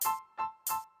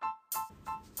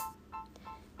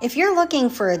If you're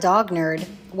looking for a dog nerd,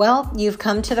 well, you've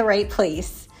come to the right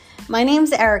place. My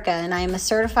name's Erica, and I am a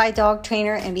certified dog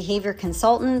trainer and behavior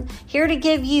consultant here to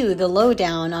give you the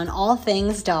lowdown on all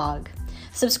things dog.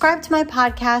 Subscribe to my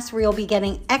podcast where you'll be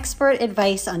getting expert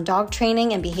advice on dog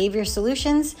training and behavior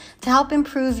solutions to help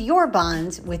improve your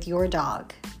bond with your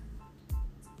dog.